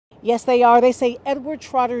Yes, they are. They say Edward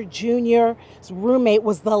Trotter Jr.'s roommate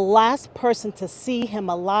was the last person to see him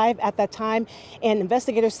alive at that time. And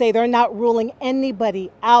investigators say they're not ruling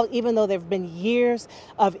anybody out, even though there have been years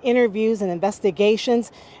of interviews and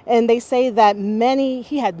investigations. And they say that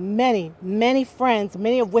he had many friends,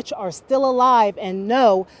 many of which are still alive and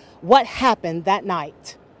know what happened that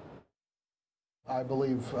night. I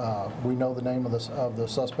believe we know the name of the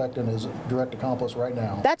suspect and his direct accomplice right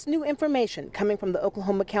now. That's new information coming from the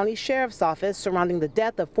Oklahoma County Sheriff's Office surrounding the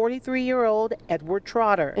death of 43-year-old Edward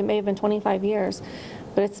Trotter. It may have been 25 years,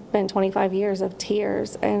 but it's been 25 years of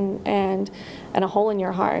tears and a hole in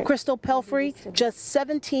your heart. Crystal Pelfrey, just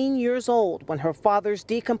 17 years old when her father's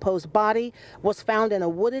decomposed body was found in a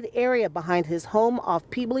wooded area behind his home off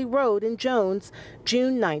Peebly Road in Jones,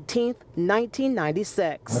 June 19,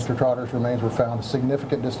 1996. Mr. Trotter's remains were found a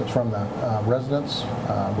significant distance from the residence.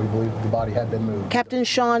 We believe the body had been moved. Captain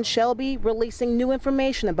Sean Shelby releasing new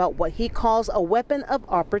information about what he calls a weapon of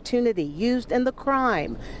opportunity used in the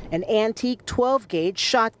crime, an antique 12-gauge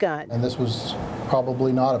shotgun. And this was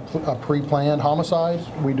probably not a pre-planned homicide.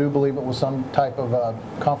 We do believe it was some type of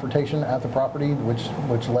confrontation at the property,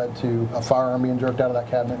 which led to a firearm being jerked out of that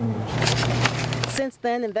cabinet and used. Since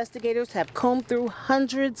then, investigators have combed through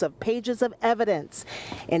hundreds of pages of evidence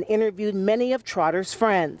and interviewed many of Trotter's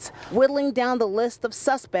friends, whittling down the list of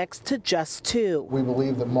suspects to just 2. We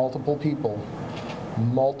believe that multiple people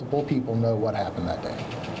know what happened that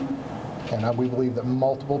day. And we believe that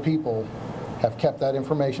multiple people have kept that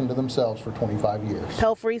information to themselves for 25 years.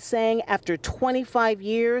 Pelfrey saying after 25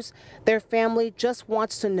 years, their family just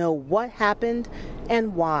wants to know what happened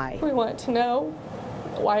and why. We want to know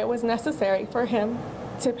why it was necessary for him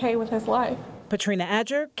to pay with his life. Patrina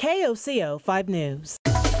Adger, KOCO 5 News.